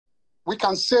we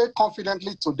can say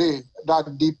confidently today that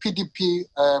the PDP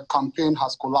campaign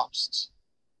has collapsed.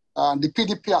 The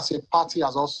PDP as a party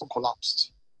has also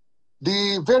collapsed.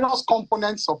 The various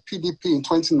components of PDP in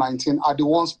 2019 are the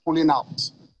ones pulling out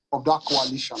of that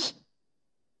coalition.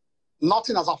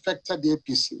 Nothing has affected the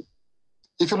APC.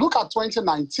 If you look at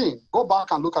 2019, go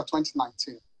back and look at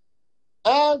 2019,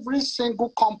 every single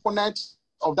component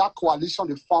of that coalition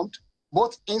they formed,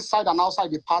 both inside and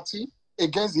outside the party,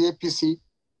 against the APC,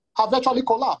 have virtually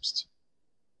collapsed.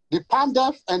 The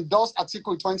PANDEF endorsed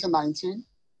Atiku in 2019.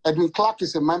 Edwin Clark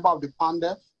is a member of the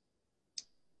PANDEF.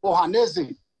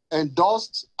 Ohaneze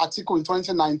endorsed Atiku in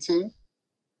 2019.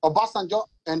 Obasanjo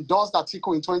endorsed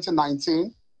Atiku in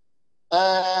 2019.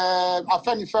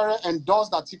 Afenifere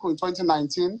endorsed Atiku in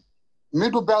 2019.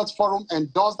 Middle Belt Forum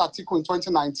endorsed Atiku in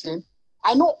 2019.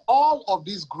 I know all of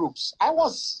these groups. I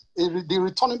was the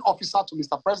returning officer to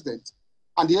Mr. President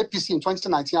and the APC in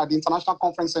 2019 at the International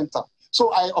Conference Center.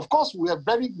 So, of course, we are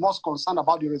very much concerned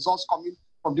about the results coming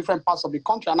from different parts of the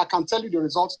country, and I can tell you the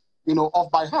results, off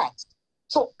by heart.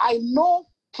 So I know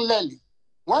clearly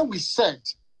when we said,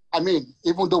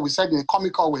 even though we said in a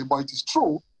comical way, but it is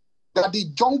true, that the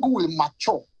jungle will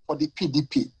mature for the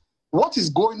PDP. What is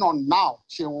going on now,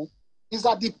 Shehu, is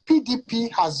that the PDP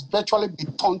has virtually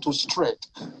been turned to straight,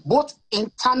 both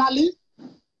internally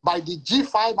by the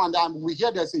G5, and we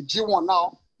hear there's a G1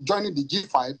 now joining the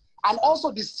G5, and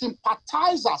also the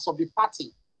sympathizers of the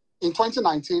party in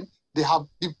 2019. The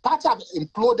party have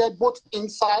imploded both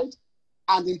inside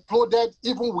and imploded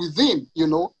even within,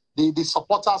 the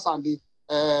supporters and the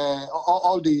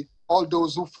all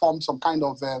those who formed some kind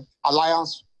of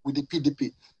alliance with the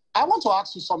PDP. I want to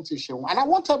ask you something, Shehu, and I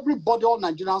want everybody, all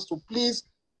Nigerians, to please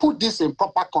put this in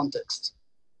proper context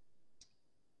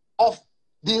of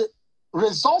the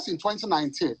results in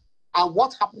 2019 and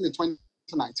what happened in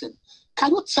 2019.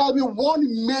 Can you tell me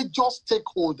one major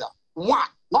stakeholder, one,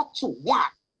 not two, one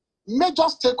major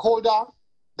stakeholder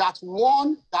that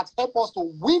helped us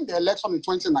to win the election in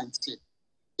 2019?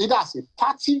 Either as a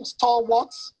party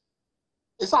stalwart,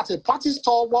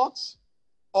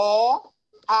 or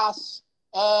as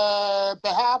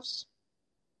perhaps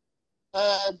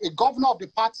a governor of the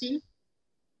party,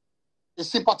 a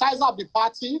sympathizer of the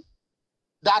party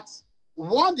that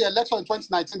won the election in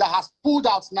 2019 that has pulled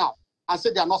out now and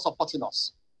said they are not supporting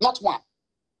us. Not one.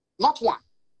 Not one.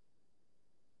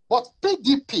 But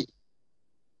PDP,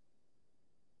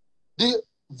 the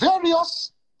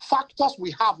various factors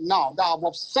we have now that have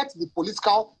upset the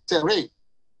political terrain,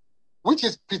 which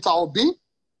is Peter Obi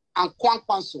and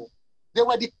Kwankwanso, they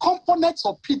were the components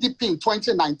of PDP in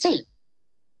 2019.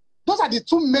 Those are the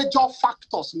two major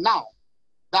factors now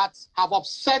that have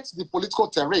upset the political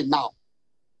terrain now.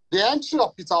 The entry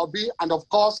of Peter Obi and, of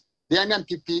course, the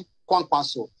NNPP,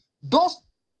 Kwankwanso. Those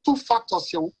two factors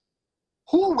here,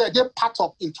 who were they part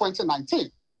of in 2019?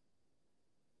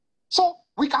 So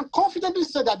we can confidently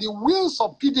say that the wheels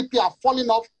of PDP are falling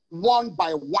off one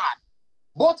by one.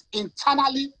 Both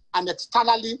internally and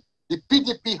externally, the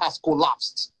PDP has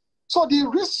collapsed. So the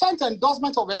recent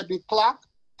endorsement of Edwin Clark,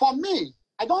 for me,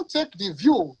 I don't take the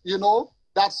view,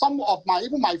 that some of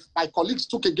my colleagues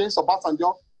took against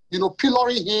Obasanjo,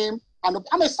 pilloring him. And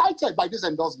I'm excited by these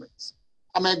endorsements.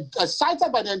 I'm excited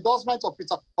by the endorsement of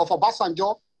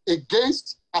Obasanjo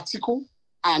against Atiku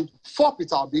and for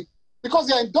Peter Obi, because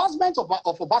the endorsement of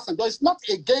Obasanjo is not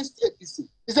against APC,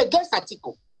 it's against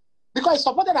Atiku, because he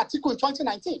supported Atiku in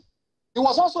 2019. He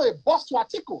was also a boss to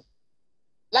Atiku.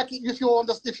 Like if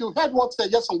you heard what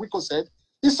Yeson Wiko said,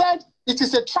 he said it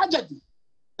is a tragedy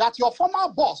that your former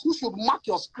boss, who should mark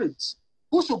your scripts,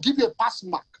 who should give you a pass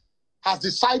mark, has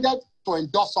decided to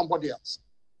endorse somebody else.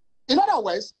 In other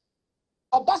words,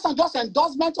 Obasanjo's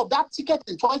endorsement of that ticket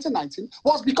in 2019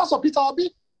 was because of Peter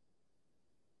Obi.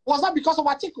 Was not because of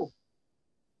Atiku.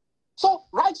 So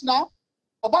right now,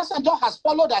 Obasanjo has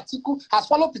followed Atiku, has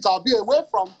followed Peter Obi away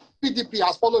from PDP,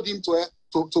 has followed him to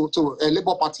a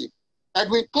Labour Party.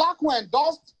 Edwin Clark, who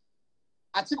endorsed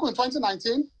Atiku in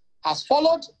 2019, has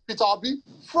followed Peter Obi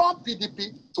from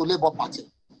PDP to Labour Party.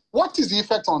 What is the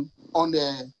effect on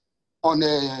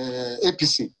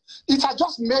APC? It has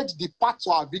just made the path to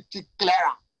our victory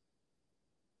clearer.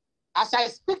 As I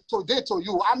speak today to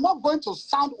you, I'm not going to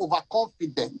sound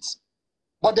overconfident,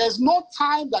 but there's no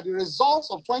time that the results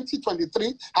of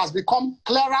 2023 has become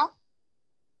clearer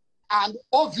and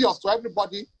obvious to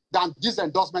everybody than these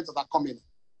endorsements that are coming.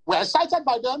 We're excited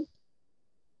by them.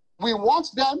 We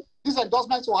want them, these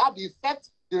endorsements, to have the effect,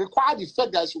 the required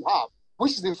effect that it should have,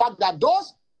 which is the fact that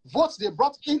those votes they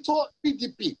brought into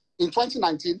PDP in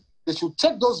 2019, they should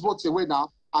take those votes away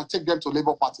now and take them to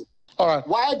Labour Party. All right.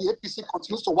 While the APC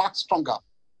continues to work stronger.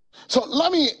 So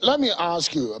let me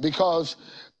ask you, because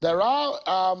there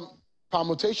are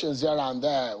permutations here and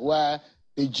there where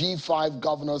the G5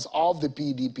 governors of the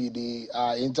PDP,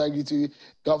 the integrity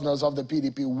governors of the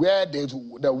PDP, where they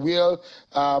will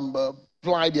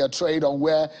ply their trade on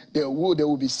where they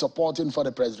will be supporting for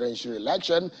the presidential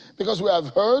election, because we have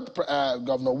heard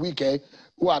Governor Wike,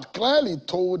 who had clearly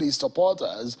told his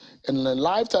supporters in a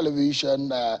live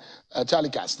television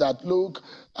telecast that, look,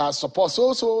 support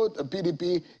so the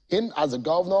PDP in as a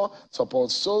governor,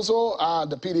 support so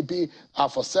the PDP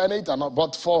for Senate,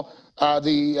 but for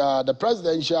the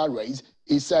presidential race,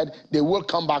 he said they will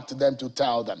come back to them to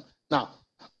tell them. Now,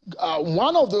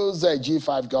 one of those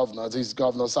G5 governors is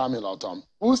Governor Samuel Otom,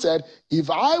 who said,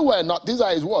 if I were not, these are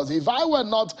his words, if I were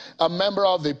not a member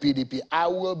of the PDP, I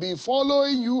will be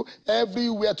following you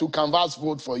everywhere to canvass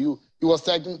vote for you. He was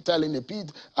telling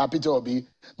Peter Obi.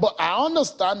 But I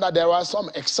understand that there was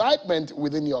some excitement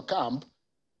within your camp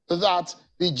that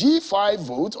the G5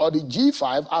 vote or the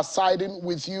G5 are siding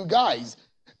with you guys.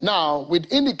 Now, with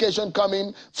indication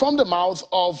coming from the mouth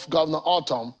of Governor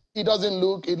Otom, it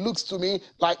looks to me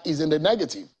like he's in the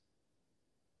negative.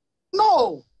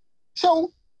 No.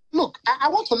 So, look, I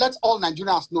want to let all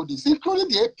Nigerians know this, including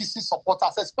the APC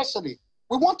supporters especially.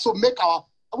 We want to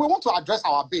address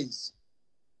our base.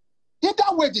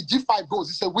 Either way the G5 goes,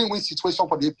 it's a win-win situation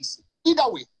for the APC.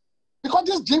 Either way. Because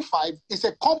this G5 is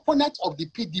a component of the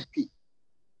PDP.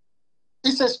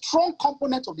 It's a strong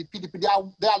component of the PDP.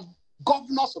 They are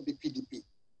governors of the PDP.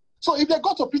 So if they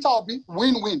go to Peter Obi,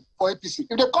 win-win for APC.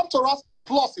 If they come to us,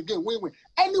 plus again, win-win.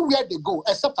 Anywhere they go,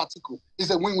 except Atiku, is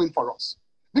a win-win for us.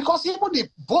 Because even the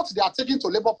votes they are taking to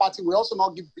Labour Party will also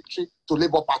not give victory to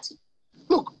Labour Party.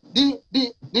 Look,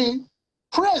 the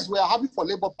praise we are having for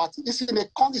Labour Party is a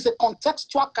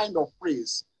contextual kind of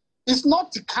praise. It's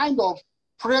not the kind of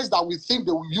praise that we think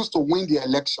they will use to win the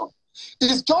election.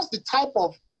 It is just the type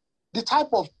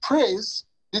of praise,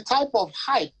 the type of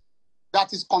hype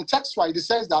that is contextual in the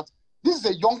sense that this is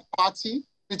a young party.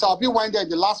 Peter Obi went there in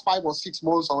the last 5 or 6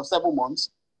 months or 7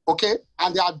 months, okay?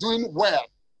 And they are doing well,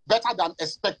 better than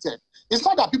expected. It's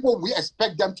not that people will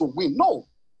expect them to win. No,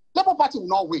 Labour Party will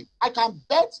not win. I can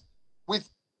bet with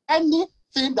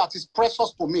anything that is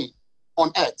precious to me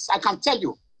on earth. I can tell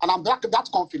you, and I'm that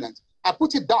confident. I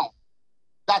put it down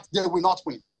that they will not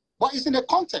win. But it's in a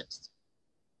context.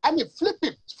 I mean, flip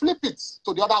it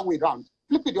to the other way around.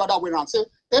 Flip it the other way around. Say,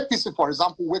 APC, for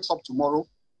example, wakes up tomorrow,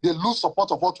 they lose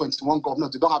support of all 21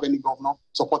 governors. They don't have any governor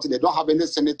supporting them. They don't have any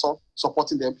senator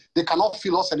supporting them. They cannot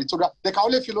fill all senatorial. They can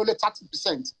only fill only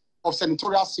 30% of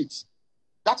senatorial seats.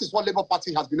 That is what Labour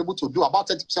Party has been able to do, about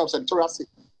 30% of senatorial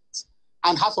seats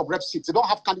and House of Rep seats. They don't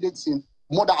have candidates in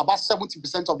more than about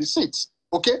 70% of the seats.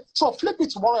 Okay? So flip it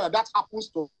tomorrow, that happens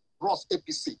to Ross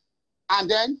APC. And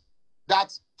then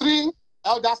that 3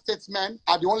 elder statesmen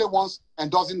are the only ones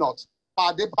endorsing not.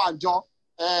 Pade Banjo,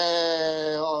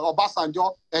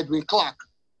 Obasanjo, Edwin Clark.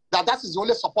 That is the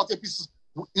only support APC,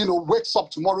 wakes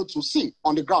up tomorrow to see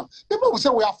on the ground. People will say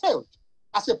we have failed.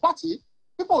 As a party,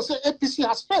 people will say APC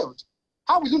has failed.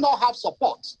 How will you not have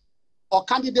support or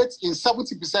candidates in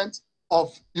 70%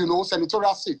 of,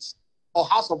 senatorial seats or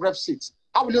House of Rep seats?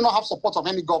 How will you not have support of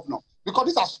any governor? Because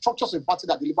these are structures of party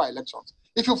that deliver elections.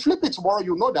 If you flip it tomorrow,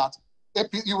 you know that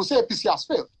you will say APC has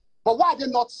failed. But why are they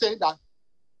not saying that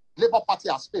Labour Party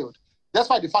has failed? That's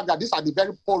why the fact that these are the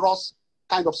very porous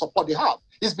kind of support they have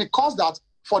is because that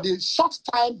for the short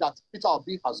time that Peter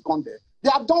Obi has gone there, they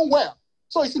have done well.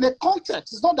 So it's in a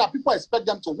context. It's not that people expect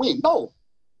them to win. No.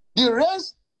 The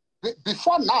race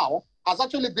before now has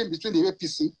actually been between the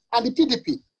APC and the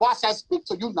PDP. But as I speak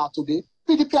to you now today,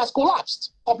 PDP has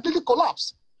collapsed, completely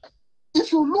collapsed.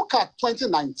 If you look at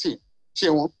 2019,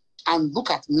 and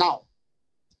look at now,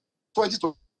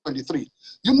 2023,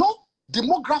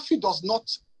 demography does not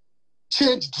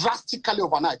change drastically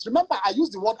overnight. Remember, I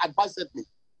used the word advisedly,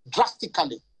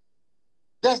 drastically.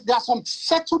 There's some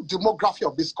settled demography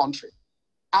of this country.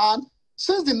 And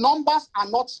since the numbers are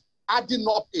not adding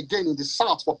up again in the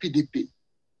South for PDP,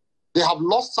 they have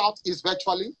lost Southeast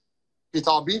virtually. Peter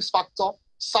Obi's factor,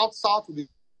 South-South with the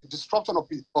disruption of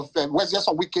West Yes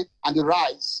Wike and the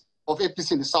rise of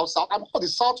APC in the South-South. And for the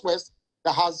Southwest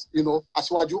that has,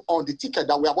 Asiwaju on the ticket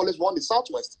that we have always won the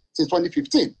Southwest since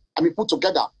 2015. Put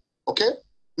together, okay?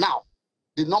 Now,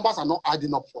 the numbers are not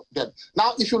adding up for them.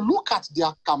 Now, if you look at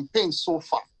their campaign so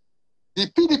far, the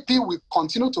PDP will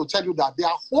continue to tell you that they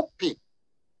are hoping,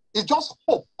 it's just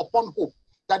hope upon hope,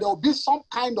 that there will be some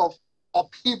kind of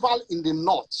upheaval in the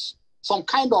North, some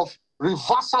kind of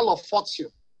reversal of fortune.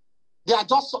 They are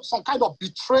just some kind of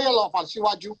betrayal of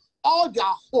Asiwaju. All their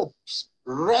hopes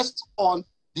rest on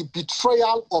the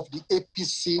betrayal of the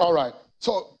APC. All right.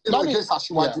 So let me,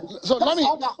 yeah. So let me,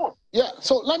 yeah.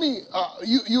 So let me.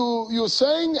 You're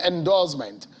saying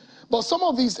endorsement, but some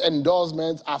of these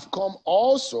endorsements have come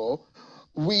also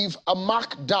with a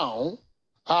markdown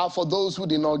for those who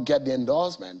did not get the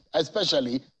endorsement,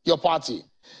 especially your party.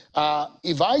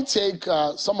 If I take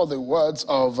some of the words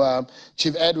of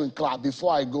Chief Edwin Clark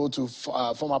before I go to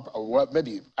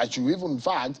maybe I should even, in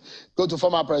fact, go to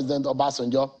former President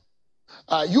Obasanjo.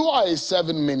 You are a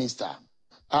 7th minister.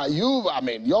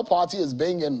 Your party has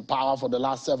been in power for the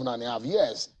last 7.5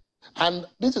 years. And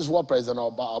this is what President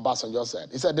Obasanjo said.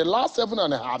 He said, the last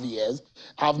 7.5 years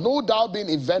have no doubt been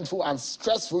eventful and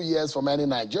stressful years for many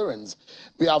Nigerians.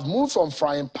 We have moved from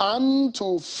frying pan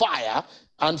to fire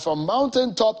and from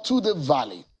mountaintop to the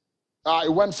valley. He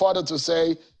went further to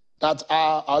say that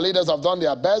our leaders have done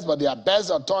their best, but their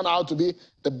best have turned out to be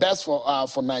the best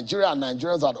for Nigeria and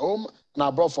Nigerians at home and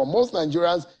abroad. For most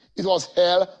Nigerians, it was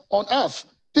hell on earth.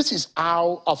 This is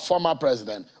how a former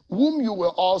president, whom you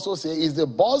will also say is the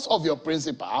boss of your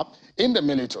principal in the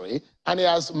military, and he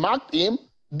has marked him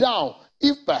down.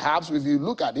 If perhaps, if you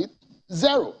look at it,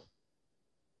 0.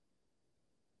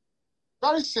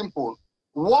 Very simple.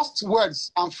 Worst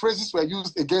words and phrases were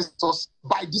used against us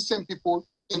by these same people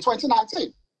in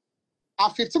 2019.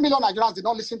 And 50 million Nigerians did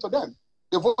not listen to them.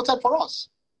 They voted for us.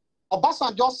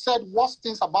 Obasanjo said worst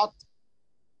things about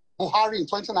Buhari in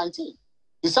 2019.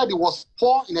 He said he was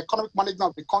poor in economic management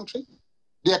of the country.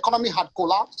 The economy had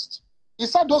collapsed. He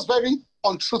said those very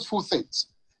untruthful things.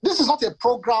 This is not a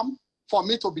program for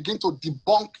me to begin to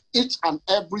debunk each and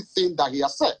everything that he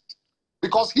has said,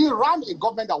 because he ran a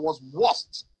government that was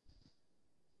worst.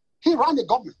 He ran a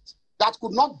government that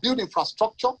could not build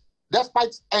infrastructure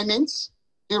despite earnings.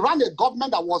 He ran a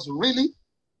government that was really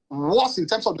worse in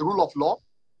terms of the rule of law,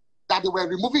 that they were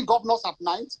removing governors at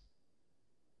night.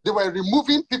 They were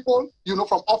removing people,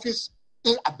 from office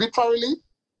arbitrarily.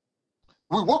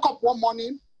 We woke up one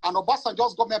morning and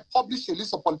Obasanjo's government published a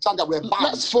list of politicians that were banned.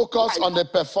 Let's focus on the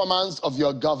performance of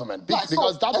your government,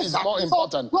 because that is more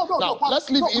important. Now, let's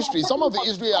leave history. Some of the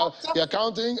history they're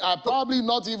counting are probably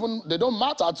not even, they don't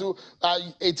matter to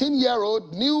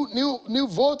 18-year-old new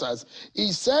voters.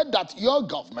 He said that your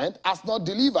government has not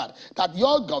delivered, that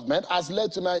your government has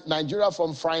led to Nigeria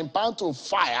from frying pan to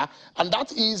fire, and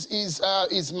that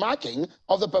is marking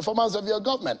of the performance of your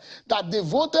government. That they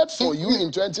voted for you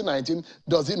in 2019,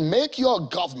 does it make your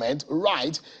government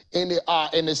right in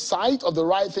the sight of the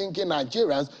right-thinking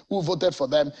Nigerians who voted for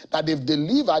them, that they've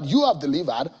delivered, you have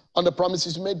delivered on the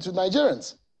promises made to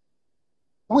Nigerians?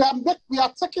 We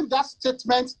are taking that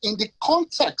statement in the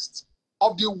context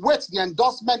of the weight the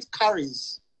endorsement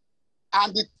carries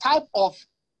and the type of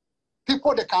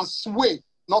people they can sway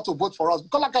not to vote for us.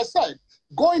 Because like I said,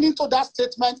 going into that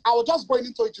statement, I was just going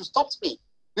into it, you stopped me.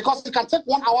 Because it can take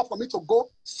 1 hour for me to go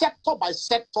sector by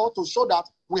sector to show that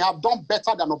we have done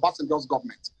better than Obasanjo's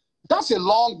government. That's a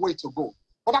long way to go.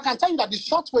 But I can tell you that the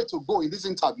short way to go in this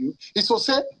interview is to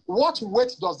say, what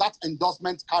weight does that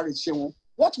endorsement carry, Shehu?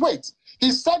 What weight?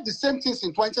 He said the same things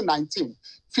in 2019.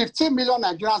 15 million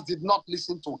Nigerians did not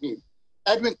listen to him.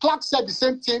 Edwin Clark said the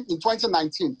same thing in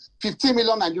 2019. 15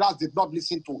 million Nigerians did not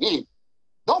listen to him.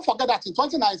 Don't forget that in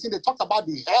 2019, they talked about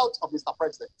the health of Mr.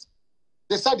 President.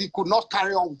 They said he could not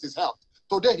carry on with his health.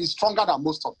 Today, he's stronger than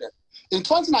most of them. In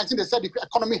 2019, they said the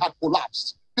economy had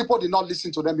collapsed. People did not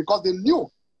listen to them because they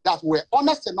knew that we were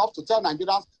honest enough to tell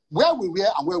Nigerians where we were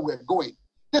and where we were going.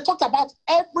 They talked about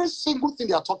every single thing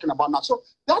they are talking about now. So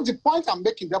that's the point I'm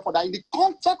making, therefore, that in the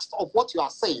context of what you are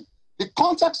saying, the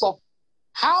context of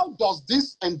how does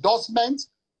this endorsement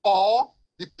or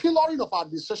the pillaring of our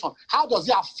administration, how does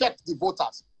it affect the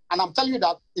voters? And I'm telling you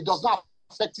that it does not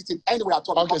affect it in any way at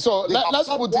all. Okay, so let's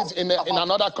put it in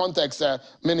another context,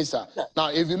 Minister. Yeah. Now,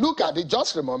 if you look at it,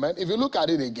 just a moment, if you look at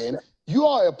it again, you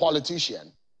are a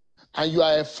politician and you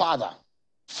are a father.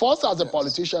 First, as a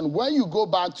politician, when you go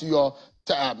back to your,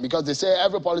 because they say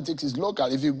every politics is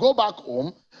local, if you go back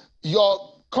home,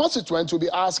 your constituents will be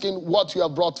asking what you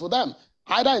have brought for them,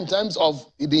 either in terms of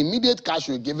the immediate cash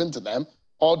you're giving to them,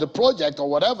 or the project or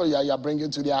whatever you're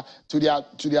bringing to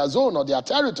their zone or their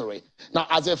territory. Now,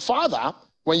 as a father,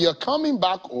 when you're coming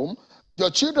back home,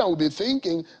 your children will be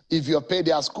thinking if you pay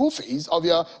their school fees or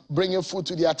you're bringing food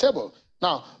to their table.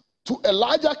 Now, to a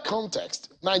larger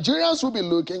context, Nigerians will be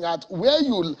looking at where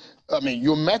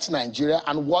you met Nigeria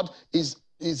and what is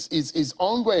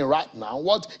ongoing right now,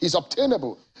 what is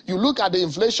obtainable. You look at the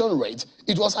inflation rate,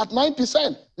 it was at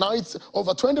 9%. Now it's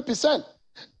over 20%.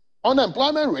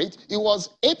 Unemployment rate, it was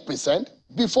 8%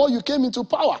 before you came into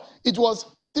power. It's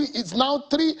now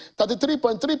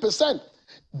 33.3%.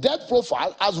 debt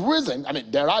profile has risen. I mean,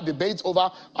 there are debates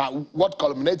over what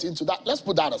culminates into that. Let's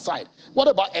put that aside. What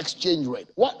about exchange rate?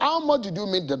 How much did you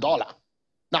meet the dollar?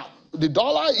 Now, the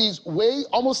dollar is way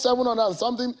almost 700 and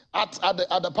something at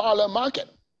the parallel market.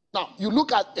 Now, you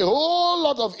look at a whole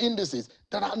lot of indices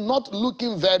that are not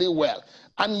looking very well.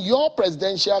 And your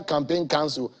presidential campaign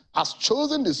council has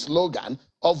chosen the slogan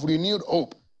of renewed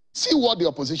hope. See what the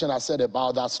opposition has said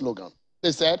about that slogan.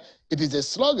 They said it is a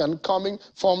slogan coming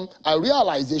from a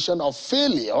realization of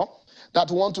failure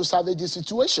that want to salvage the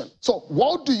situation. So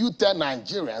what do you tell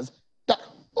Nigerians that,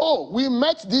 oh, we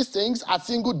met these things at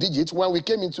single digits when we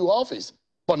came into office,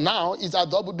 but now it's at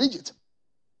double digit?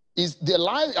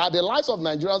 Are the lives of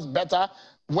Nigerians better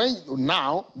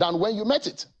now than when you met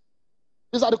it?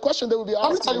 These are the questions they will be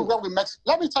asking. Let me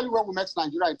tell you where we met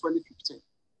Nigeria in 2015.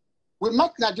 We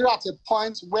met Nigeria at a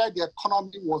point where the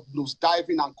economy was blues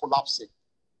diving and collapsing.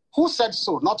 Who said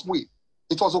so? Not we.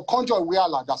 It was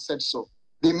Okonjo-Iweala that said so,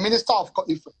 the Minister of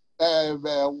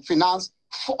Finance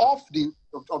of the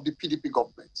PDP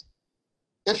government.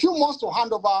 A few months to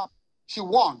hand over, she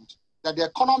warned that the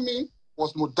economy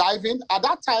was diving. At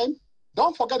that time,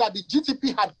 don't forget that the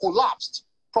GDP had collapsed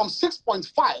from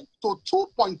 6.5 to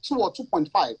 2.2 or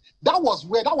 2.5. That was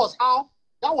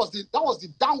the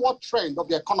downward trend of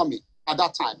the economy at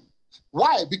that time.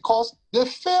 Why? Because they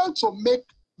failed to make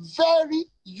very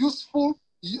useful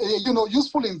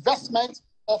investment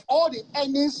of all the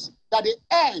earnings that they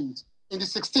earned in the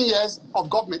 16 years of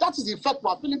government. That is the effect we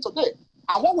are feeling today.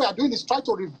 And what we are doing is trying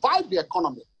to revive the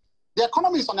economy. The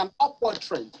economy is on an upward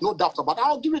trend, no doubt about it.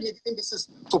 I'll give you the indices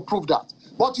to prove that.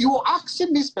 But you are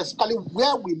asking me specifically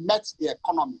where we met the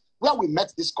economy, where we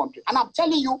met this country. And I'm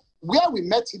telling you where we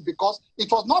met it, because it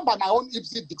was not by my own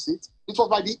Ipsy-Dixit. It was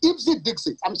by the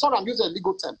Ipsy-Dixit. I'm sorry, I'm using a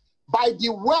legal term. By the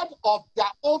word of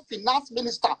their own finance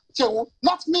minister,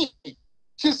 not me.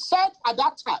 She said at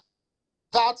that time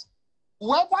that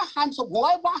whoever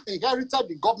inherited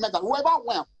the government and whoever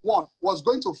won was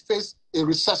going to face a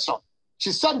recession.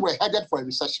 She said we're headed for a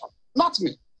recession, not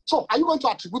me. So are you going to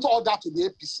attribute all that to the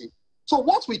APC? So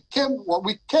we came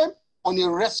on a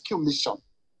rescue mission.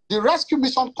 The rescue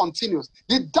mission continues.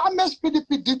 The damage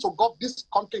PDP did to this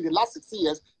country in the last 60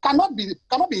 years cannot be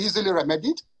easily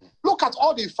remedied. Look at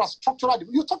all the infrastructural.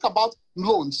 You talk about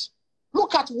loans.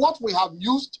 Look at what we have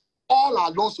used all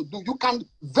our loans to do. You can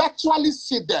virtually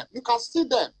see them. You can see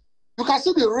them. You can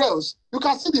see the rails. You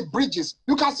can see the bridges.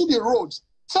 You can see the roads.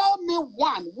 Tell me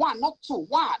one, not two,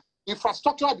 one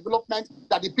infrastructural development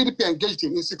that the PDP engaged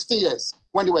in 16 years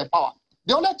when they were in power.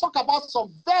 They only talk about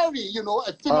some very,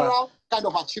 ephemeral kind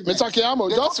of achievements. Mr. Keyamo,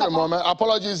 just for a moment.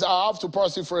 Apologies, I have to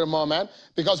pause you for a moment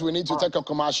because we need to take a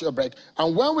commercial break.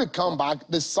 And when we come back,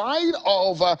 the side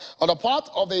of, or the part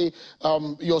of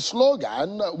your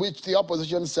slogan, which the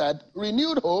opposition said,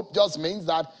 renewed hope just means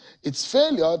that it's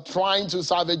failure trying to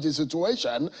salvage the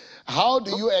situation. How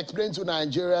do you explain to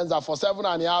Nigerians that for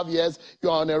 7.5 years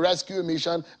you're on a rescue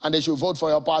mission and they should vote for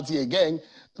your party again?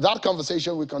 That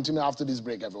conversation will continue after this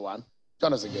break, everyone.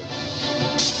 Join us again.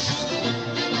 Stay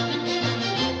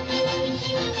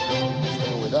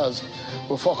with us.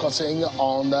 We're focusing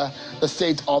on the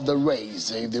state of the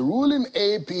race. If the ruling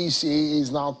APC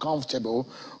is now comfortable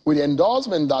with the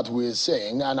endorsement that we're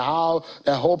seeing and how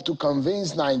they hope to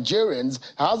convince Nigerians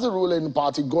as the ruling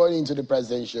party going into the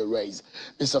presidential race.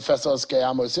 Mr. Festus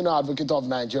Keyamo, senior advocate of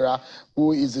Nigeria,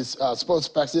 who is the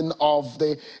spokesperson of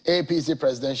the APC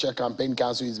Presidential Campaign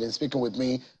Council, has been speaking with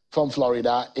me from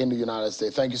Florida in the United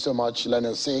States. Thank you so much,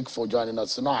 Leonard Sik, for joining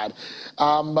us tonight.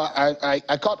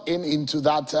 I cut into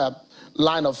that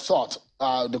line of thought,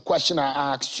 the question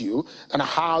I asked you, and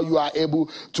how you are able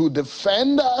to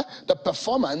defend the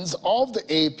performance of the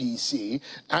APC,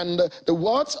 and the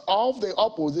words of the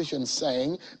opposition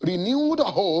saying, renewed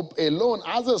hope alone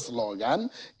as a slogan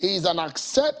is an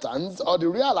acceptance or the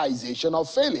realization of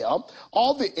failure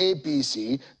of the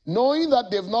APC, knowing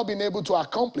that they've not been able to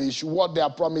accomplish what they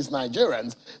have promised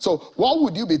Nigerians. So what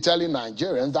would you be telling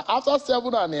Nigerians that after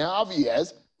 7.5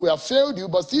 years, we have failed you,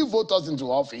 but still vote us into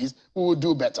office, we will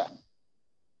do better?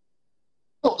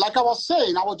 So, like I was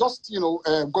saying, I was just,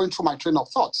 going through my train of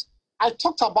thoughts. I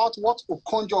talked about what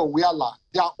Okonjo-Iweala,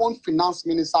 their own finance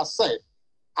minister, said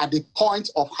at the point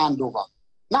of handover.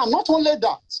 Now, not only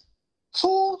that,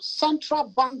 2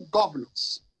 central bank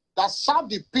governors that served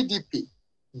the PDP,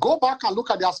 go back and look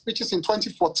at their speeches in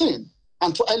 2014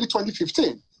 and to early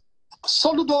 2015.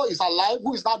 Soludo is alive,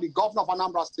 who is now the governor of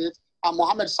Anambra State, and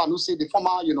Mohammed Sanusi, the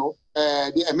former,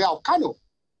 the Emir of Kano.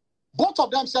 Both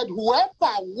of them said whoever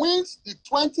wins the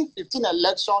 2015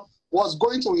 election was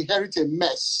going to inherit a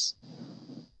mess.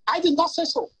 I did not say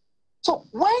so. So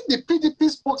when the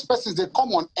PDP spokespersons, they come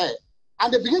on air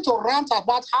and they begin to rant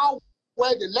about how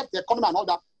well they left the economy and all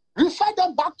that, refer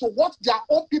them back to what their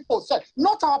own people said.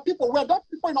 Not our people, we're not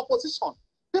people in opposition.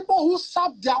 People who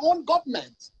serve their own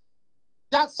government.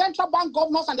 Their central bank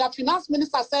governors and their finance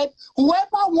minister said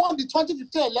whoever won the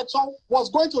 2015 election was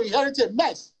going to inherit a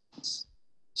mess.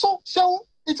 So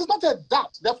it is not a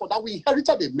doubt, therefore, that we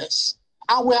inherited a mess.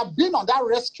 And we have been on that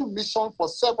rescue mission for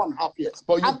 7.5 years.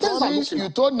 But you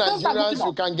told Nigerians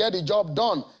you can get the job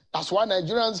done. That's why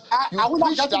Nigerians, you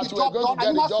preached that we were going to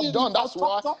get the job done. That's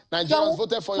why Nigerians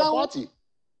voted for your party.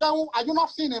 Are you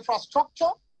not seeing infrastructure?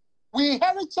 We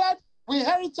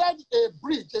inherited a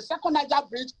bridge, a second Niger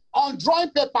bridge, on drawing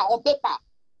paper, on paper.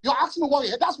 You're asking me what we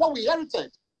inherited. That's what we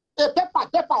inherited. A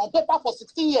paper on paper for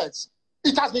 16 years.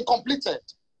 It has been completed.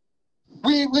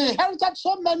 We inherited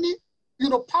so many,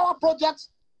 power projects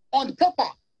on paper.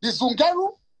 The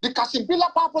Zungeru, the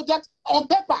Kashimbila power project on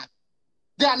paper.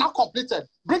 They are now completed,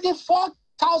 bringing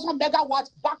 4,000 megawatts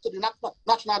back to the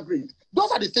national grid.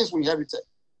 Those are the things we inherited.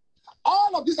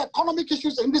 All of these economic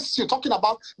issues in this you're talking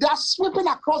about, they are sweeping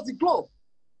across the globe.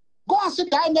 Go and see the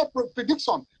IMF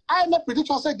prediction. IMF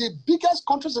prediction said the biggest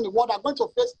countries in the world are going to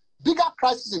face bigger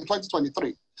crises in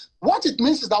 2023. What it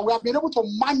means is that we have been able to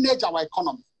manage our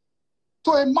economy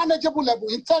to a manageable level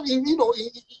in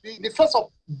the face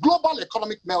of global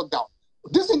economic meltdown.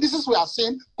 These indices we are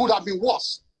seeing could have been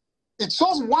worse. It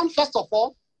shows, one, first of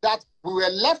all, that we were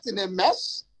left in a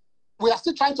mess. We are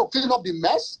still trying to clean up the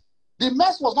mess. The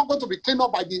mess was not going to be cleaned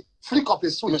up by the flick of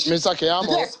a switch. Mr.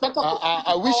 Keyamo,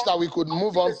 I wish that we could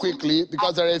move on quickly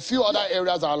because there are a few other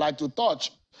areas I'd like to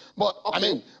touch. But, okay. I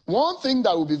mean, one thing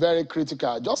that would be very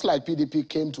critical, just like PDP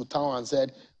came to town and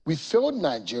said, we failed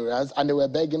Nigerians, and they were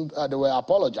begging, they were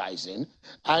apologizing.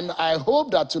 And I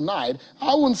hope that tonight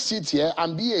I won't sit here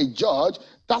and be a judge.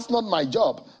 That's not my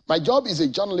job. My job is a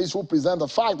journalist who presents the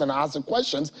facts and asks the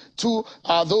questions to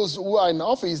those who are in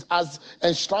office as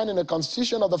enshrined in the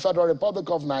Constitution of the Federal Republic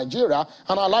of Nigeria,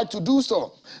 and I like to do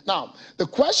so. Now, the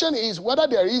question is whether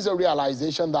there is a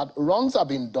realization that wrongs have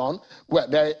been done. Well,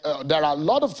 there are a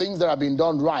lot of things that have been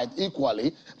done right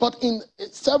equally, but in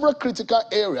several critical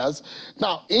areas.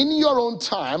 Now, in your own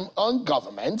time on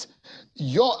government,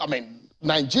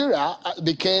 Nigeria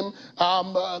became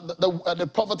the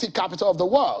poverty capital of the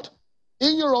world.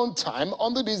 In your own time,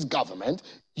 under this government,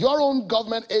 your own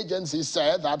government agency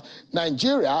said that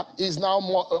Nigeria is now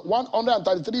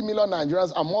 133 million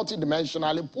Nigerians are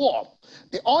multidimensionally poor.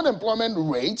 The unemployment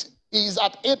rate is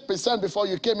at 8% before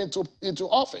you came into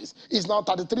office. It's now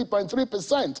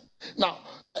 33.3%. Now,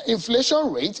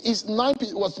 inflation rate was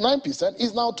 9%,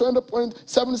 is now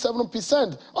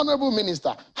 20.77%. Honorable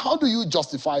Minister, how do you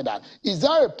justify that? Is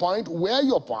there a point where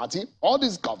your party or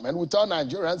this government will tell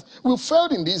Nigerians, we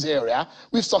failed in this area,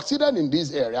 we've succeeded in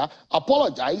this area,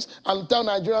 apologize, and tell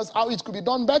Nigerians how it could be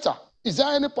done better? Is there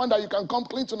any point that you can come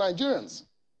clean to Nigerians?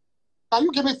 Can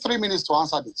you give me 3 minutes to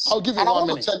answer this? I'll give you 1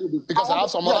 minute, because I have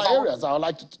some other areas I would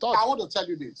like to talk. I want to tell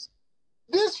you this.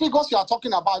 These figures you are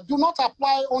talking about do not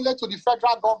apply only to the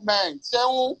federal government.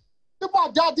 So people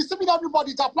are deceiving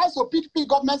everybody. It applies to PDP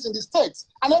governments in the states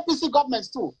and APC governments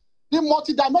too. The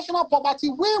multidimensional poverty,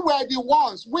 we were the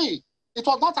ones, it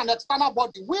was not an external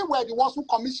body, we were the ones who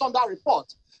commissioned that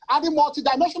report. And the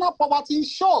multidimensional poverty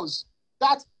shows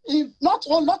that not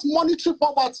monetary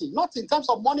poverty, not in terms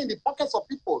of money in the pockets of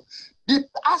people, the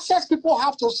access people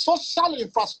have to social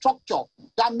infrastructure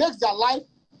that makes their life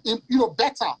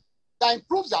better, that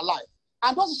improves their life.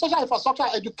 And those social infrastructure,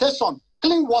 education,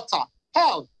 clean water,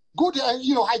 health, good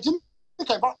hygienic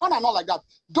environment, on and on like that.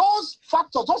 Those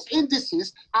factors, those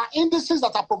indices are indices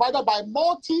that are provided by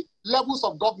multi-levels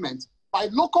of government, by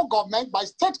local government, by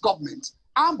state government,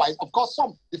 and by, of course,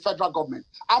 the federal government.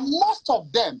 And most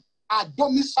of them are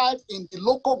domiciled in the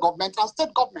local government and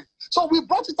state government. So we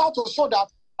brought it out to show that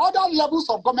other levels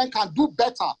of government can do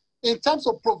better in terms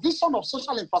of provision of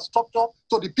social infrastructure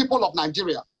to the people of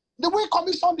Nigeria. We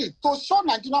commissioned it to show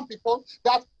Nigerian people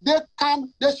that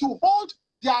they should hold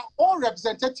their own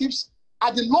representatives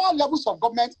at the lower levels of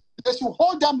government. They should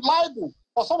hold them liable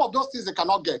for some of those things they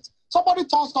cannot get. Somebody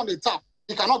turns on the tap,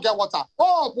 he cannot get water.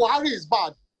 Oh, Buhari is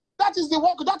bad. That is the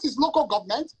work, that is local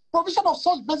government. Provision of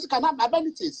such basic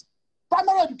amenities.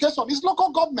 Primary education is local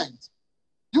government.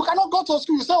 You cannot go to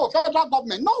school, you say, oh, federal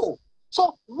government. No.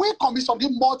 So we commission the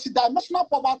multidimensional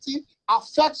poverty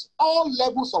affects all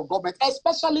levels of government,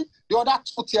 especially the other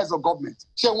 2 tiers of government.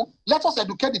 So let us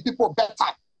educate the people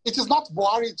better. It is not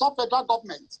Buhari, it's not federal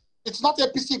government. It's not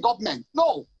APC government.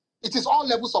 No, it is all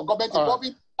levels of government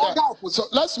involving So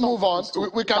let's move on.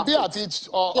 We can be at it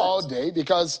all day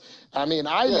because, I mean,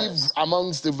 I live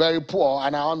amongst the very poor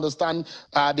and I understand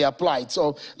their plight.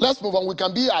 So let's move on. We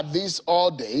can be at this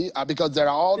all day because there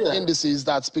are all indices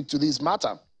that speak to this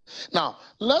matter. Now,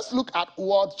 let's look at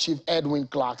what Chief Edwin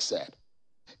Clark said.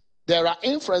 There are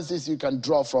inferences you can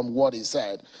draw from what he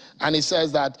said. And he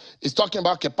says that he's talking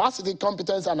about capacity,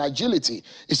 competence, and agility.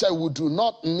 He said we do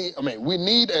not need, we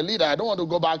need a leader. I don't want to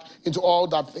go back into all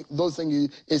those things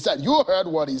he said. You heard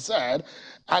what he said.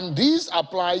 And this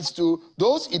applies to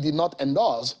those he did not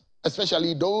endorse,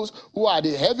 especially those who are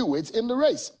the heavyweights in the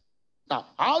race. Now,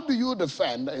 how do you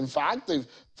defend, in fact,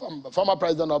 former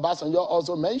President Obasanjo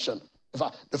also mentioned, in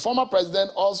fact, the former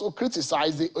president also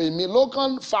criticized the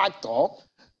Emilokan factor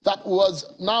that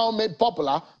was now made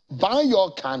popular by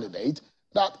your candidate,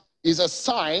 that is a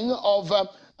sign of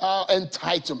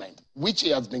entitlement, which he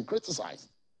has been criticized.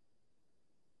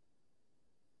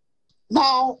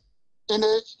 Now,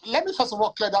 let me first of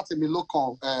all clear that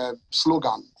Emilokan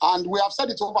slogan. And we have said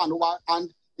it over and over, and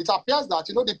it appears that,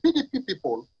 you know, the PDP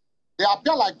people, they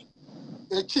appear like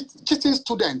cheating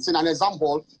students in an exam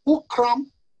hall who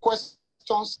cram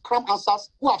questions, cram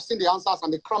answers, who have seen the answers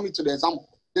and they cram it to the exam hall.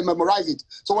 They memorize it.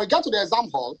 So when we get to the exam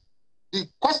hall, the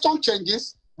question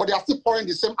changes, but they are still pouring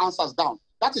the same answers down.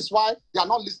 That is why they are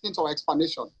not listening to our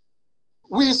explanation.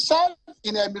 We said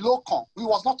in Emilokan, he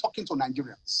was not talking to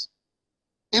Nigerians.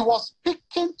 He was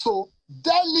speaking to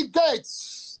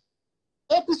delegates,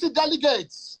 APC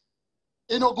delegates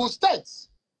in Ogun State,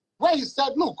 where he said,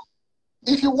 look,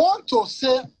 if you want to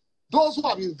say those who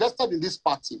have invested in this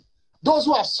party, those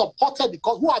who have supported,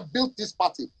 because who have built this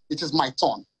party, it is my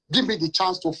turn. Give me the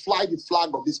chance to fly the flag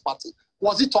of this party.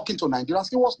 Was he talking to Nigerians?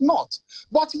 He was not.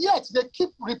 But yet, they keep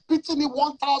repeating it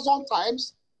 1,000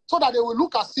 times so that they will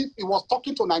look as if he was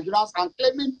talking to Nigerians and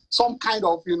claiming some kind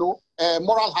of, you know,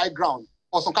 moral high ground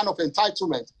or some kind of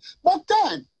entitlement. But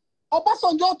then,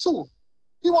 Obasanjo too,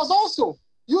 he was also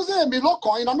using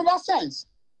Emilokan in another sense.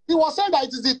 He was saying that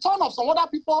it is the turn of some other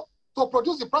people to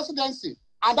produce the presidency.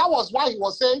 And that was why he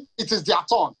was saying it is their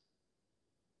turn.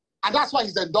 And that's why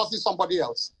he's endorsing somebody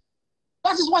else.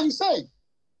 That is what he's saying.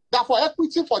 That for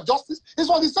equity, for justice, it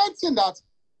was the same thing that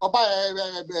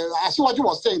Asiwaju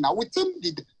was saying now within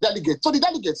the delegates. So the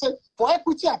delegates said, for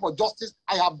equity and for justice,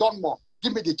 I have done more.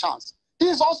 Give me the chance. He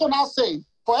is also now saying,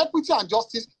 for equity and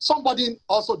justice, somebody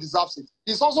also deserves it.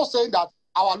 He's also saying that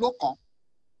our local.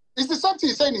 It's the same thing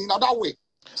he's saying in another way.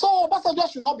 So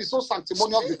Obasanjo should not be so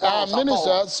sanctimonious.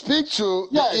 Minister, speak to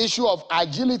the issue of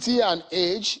agility and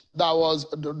age that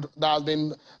has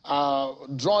been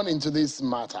drawn into this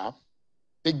matter.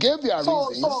 They gave their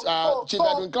reasons. Chief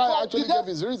Edwin Clark actually gave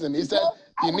his reason. He said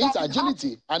he needs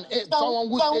agility and someone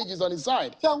whose age is on his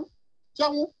side. Do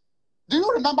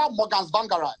you remember Morgan's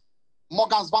Vangarai?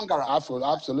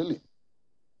 Absolutely.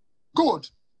 Good.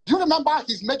 Do you remember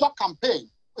his major campaign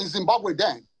in Zimbabwe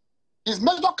then? His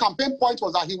major campaign point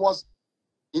was that he was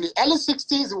in the early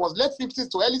 60s, he was late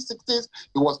 50s to early 60s.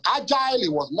 He was agile, he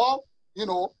was more,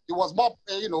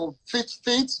 fit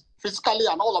physically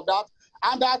and all of that.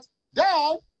 And that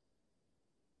then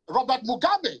Robert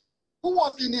Mugabe, who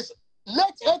was in his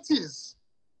late 80s,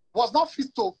 was not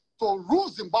fit to rule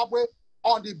Zimbabwe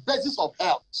on the basis of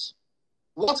health.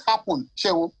 What happened,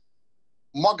 Shehu?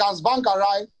 Morgan's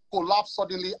Vangarai collapsed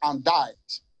suddenly and died.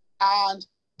 And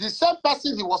the same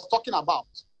person he was talking about,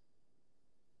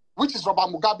 which is Robert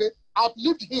Mugabe,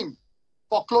 outlived him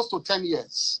for close to 10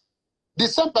 years. The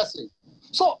same person.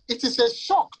 So it is a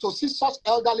shock to see such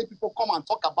elderly people come and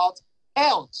talk about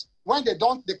health when they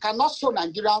cannot show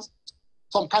Nigerians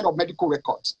some kind of medical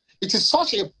records. It is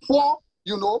such a poor,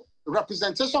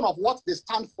 representation of what they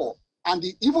stand for and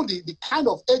even the kind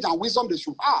of age and wisdom they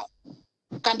should have.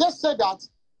 Can they say that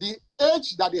the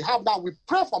age that they have now, we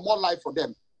pray for more life for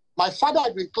them? My father,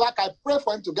 Edwin Clark, I pray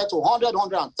for him to get to 100,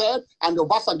 110, and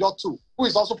Obasanjo too, who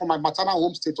is also from my maternal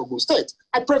home state, Ogun State.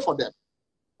 I pray for them.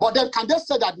 But then can they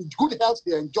say that the good health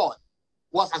they enjoy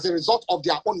was as a result of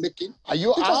their own making? Are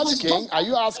you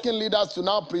asking leaders to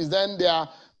now present their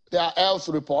health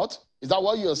report? Is that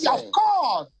what you're saying? Yeah, of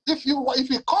course.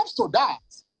 If it comes to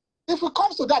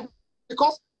that,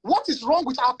 because what is wrong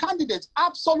with our candidates?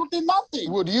 Absolutely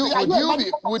nothing. Would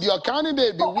your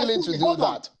candidate be willing to do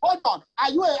that? Hold on.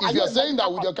 If you're saying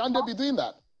that, would your candidate be doing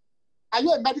that? Are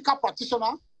you a medical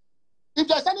practitioner? If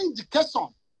there's any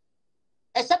indication,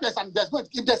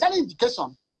 if there's any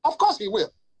indication, of course he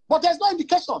will. But there's no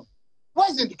indication.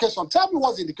 Where's the indication? Tell me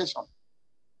what's the indication.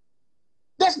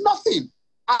 There's nothing.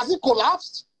 Has he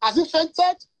collapsed? Has he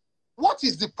fainted? What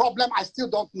is the problem? I still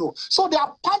don't know. So they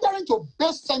are pandering to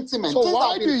base sentiment. So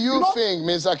why do you think,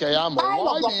 Mr. Keyamo,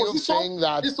 why do you think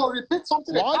that... is to repeat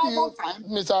something 1,000 times?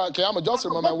 Mr. Keyamo, just a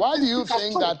moment. Why do you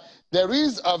think that there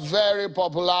is a very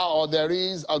popular or there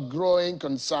is a growing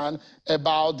concern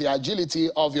about the agility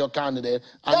of your candidate?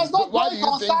 And why do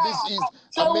you think this is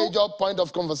a major point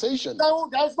of conversation?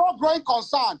 There is no growing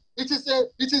concern. It is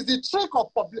the trick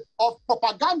of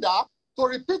propaganda to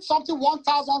repeat something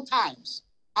 1,000 times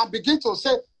and begin to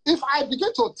say, if I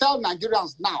begin to tell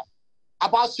Nigerians now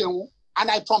about Shehu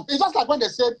and I trump, it's just like when they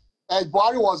said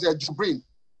Buhari was a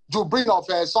Jubrin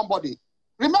of somebody.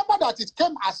 Remember that it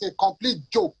came as a complete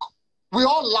joke. We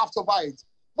all laughed over it.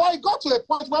 But it got to a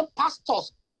point when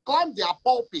pastors climbed their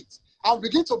pulpits and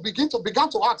began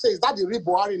to ask, say, is that the real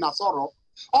Buhari in Asoro?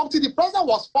 Until the president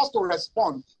was forced to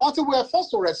respond. Until we were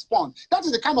forced to respond. That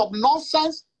is the kind of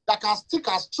nonsense that can stick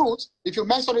as truth if you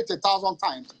mention it 1,000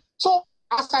 times. So,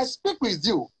 as I speak with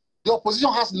you, the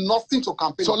opposition has nothing to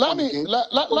campaign so upon.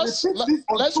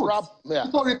 Let's wrap. Yeah.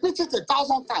 To repeat it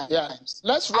 1,000 times. Yeah.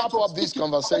 Let's wrap up this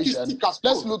conversation.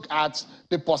 Let's look at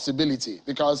the possibility,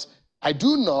 because I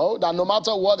do know that no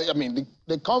matter what, I mean,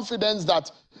 the confidence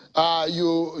that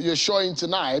you're showing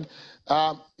tonight,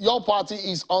 your party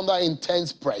is under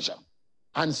intense pressure,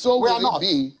 and so will it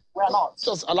be. We are not.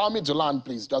 Just allow me to land,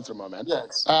 please, just a moment.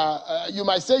 Yes. You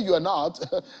might say you are not,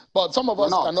 but some of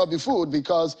us cannot be fooled,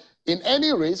 because in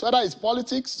any race, whether it's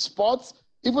politics, sports,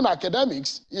 even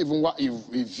academics, even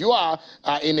if you are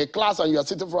in a class and you are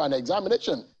sitting for an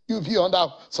examination, you'll be under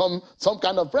some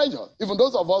kind of pressure. Even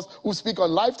those of us who speak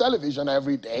on live television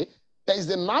every day, there is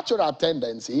the natural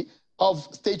tendency of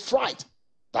stage fright.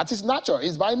 That is natural,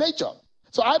 it's by nature.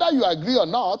 So either you agree or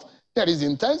not, there is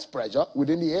intense pressure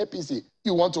within the APC.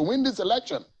 You want to win this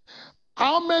election.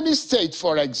 How many states,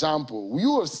 for example,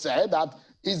 you have said that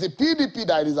it's the PDP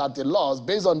that is at the loss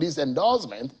based on this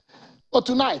endorsement? But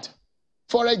tonight,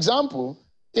 for example,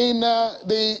 in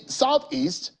the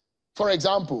Southeast, for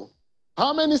example,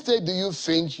 how many states do you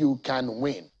think you can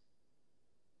win?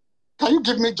 Can you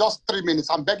give me just 3 minutes?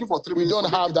 I'm begging for 3 minutes. We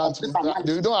don't have that.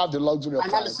 You don't have the luxury of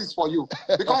analysis for you,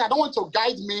 because I don't want to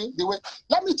guide me the way.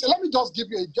 Let me just give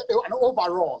you an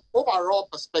overall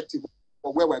perspective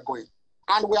of where we're going.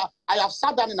 And I have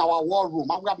sat down in our war room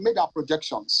and we have made our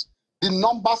projections. The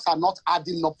numbers are not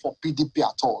adding up for PDP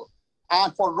at all.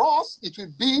 And for us, it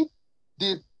will be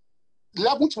the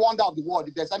 11th wonder of the world,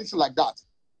 if there's anything like that.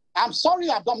 I'm sorry,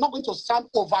 I'm not going to sound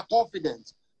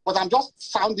overconfident, but I'm just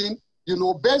sounding,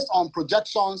 based on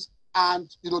projections and,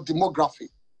 demography.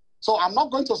 So I'm not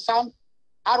going to sound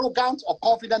arrogant or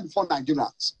confident before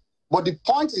Nigerians. But the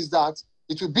point is that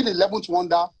it will be the 11th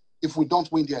wonder if we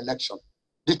don't win the election.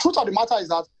 The truth of the matter is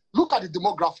that look at the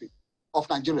demography of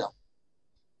Nigeria.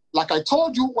 Like I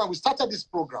told you when we started this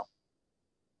program,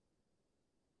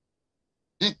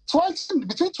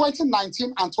 between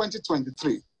 2019 and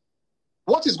 2023,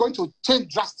 what is going to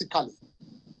change drastically?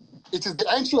 It is the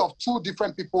entry of two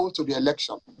different people to the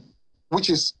election, which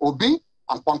is Obi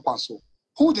and Kwankwaso.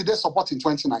 Who did they support in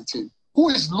 2019? Who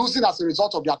is losing as a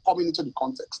result of their coming into the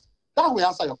context? That will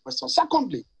answer your question.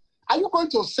 Secondly, are you going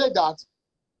to say that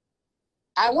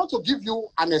I want to give you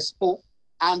an expo,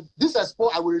 and this expo,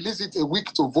 I will release it a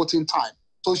week to voting time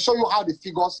to show you how the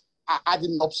figures are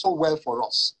adding up so well for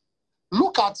us?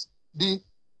 Look at the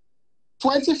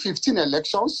 2015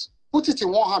 elections, put it in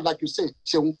one hand, like you say,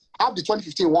 have the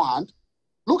 2015 in one hand.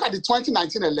 Look at the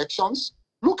 2019 elections.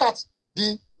 Look at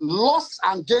the loss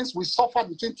and gains we suffered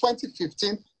between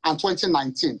 2015 and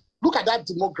 2019. Look at that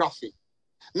demography.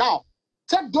 Now,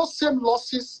 take those same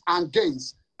losses and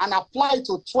gains and apply it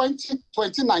to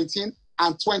 2019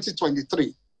 and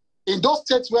 2023. In those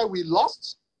states where we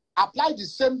lost, apply the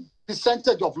same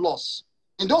percentage of loss.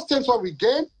 In those states where we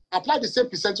gained, apply the same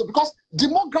percentage, because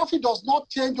demography does not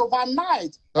change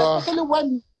overnight, especially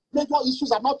when major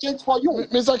issues have not changed for you.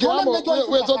 Mr. Keyamo,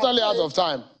 we're totally out of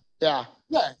time. Yeah.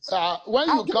 Yes. When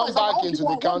you come back into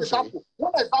the country...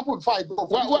 One example before I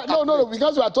go. No,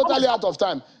 because we are totally out of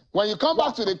time. When you come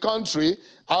back to the country,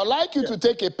 I would like you to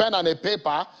take a pen and a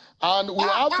paper, and we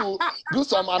have to do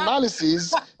some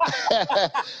analysis.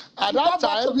 At that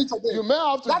time, you may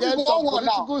have to get some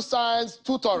political science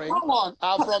tutoring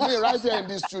from me right here in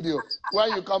this studio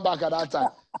when you come back at that time.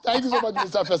 Thank you so much,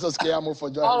 Mr. Festus Keyamo, for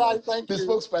joining us. Thank you. The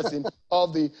spokesperson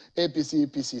of the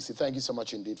APC-PCC. Thank you so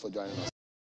much indeed for joining us.